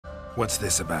What's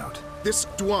this about? This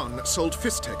Dwan sold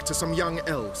fisstech to some young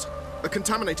elves. A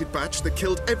contaminated batch that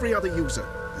killed every other user.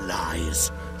 Lies.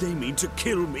 They mean to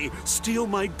kill me, steal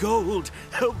my gold.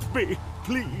 Help me,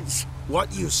 please.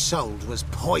 What you sold was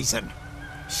poison.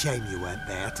 Shame you weren't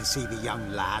there to see the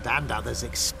young lad and others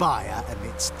expire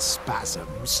amidst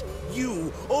spasms.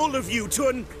 You, all of you, to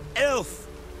an elf.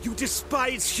 You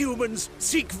despise humans,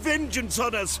 seek vengeance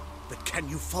on us. But can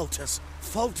you fault us?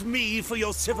 Fault me for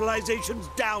your civilization's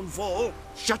downfall?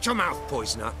 Shut your mouth,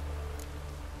 poisoner.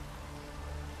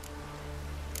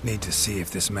 Need to see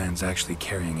if this man's actually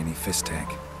carrying any fisstech.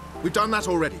 We've done that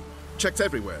already. Checked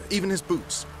everywhere, even his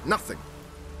boots. Nothing.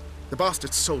 The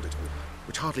bastard sold it all,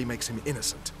 which hardly makes him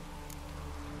innocent.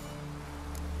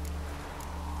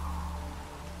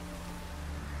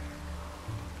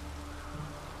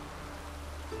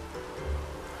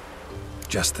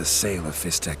 Just the sale of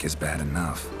fisstech is bad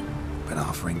enough, but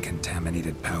offering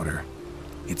contaminated powder,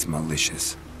 it's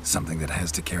malicious. Something that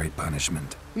has to carry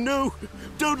punishment. No!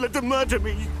 Don't let them murder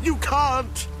me! You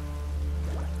can't!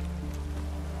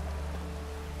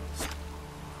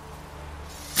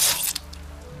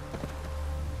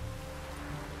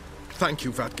 Thank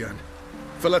you, Vatgern,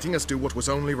 for letting us do what was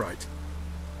only right.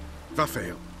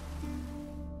 Vafael.